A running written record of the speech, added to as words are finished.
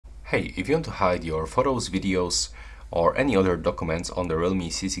Hey, if you want to hide your photos, videos, or any other documents on the Realme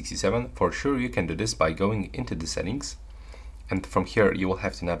C67, for sure you can do this by going into the settings. And from here you will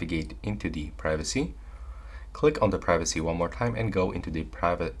have to navigate into the privacy. Click on the privacy one more time and go into the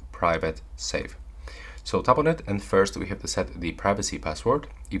private save. So tap on it, and first we have to set the privacy password.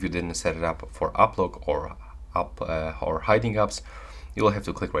 If you didn't set it up for upload or hiding apps, you will have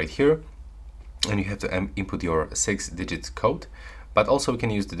to click right here, and you have to input your 6-digit code. But also we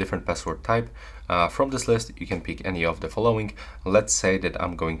can use the different password type. From this list you can pick any of the following. Let's say that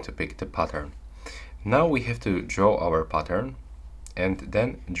I'm going to pick the pattern. Now we have to draw our pattern and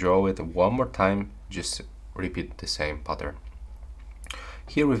then draw it one more time. Just repeat the same pattern.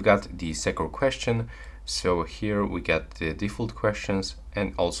 Here we've got the secure question. So here we get the default questions,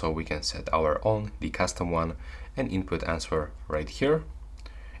 and also we can set our own, the custom one, and input answer right here.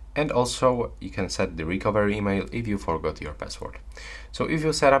 And also you can set the recovery email if you forgot your password. So if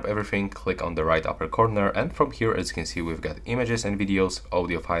you set up everything, click on the right upper corner, and from here, as you can see, we've got images and videos,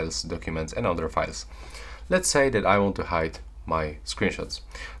 audio files, documents, and other files. Let's say that I want to hide my screenshots.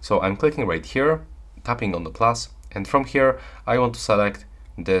 So I'm clicking right here, tapping on the plus, and from here I want to select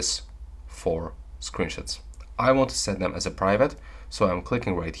this 4 screenshots. I want to set them as a private, so I'm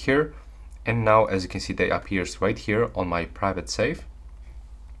clicking right here, and now as you can see, they appears right here on my private save.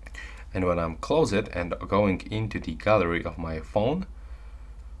 And when I'm close it and going into the gallery of my phone,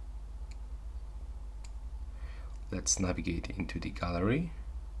 let's navigate into the gallery,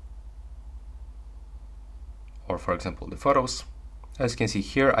 or for example the photos. As you can see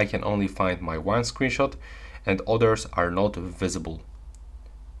here, I can only find my one screenshot and others are not visible.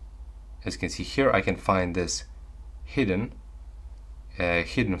 As you can see here, I can find this hidden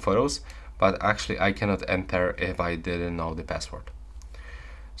photos, but actually I cannot enter if I didn't know the password.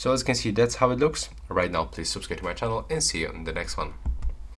 So as you can see, that's how it looks. Right now, please subscribe to my channel and see you in the next one.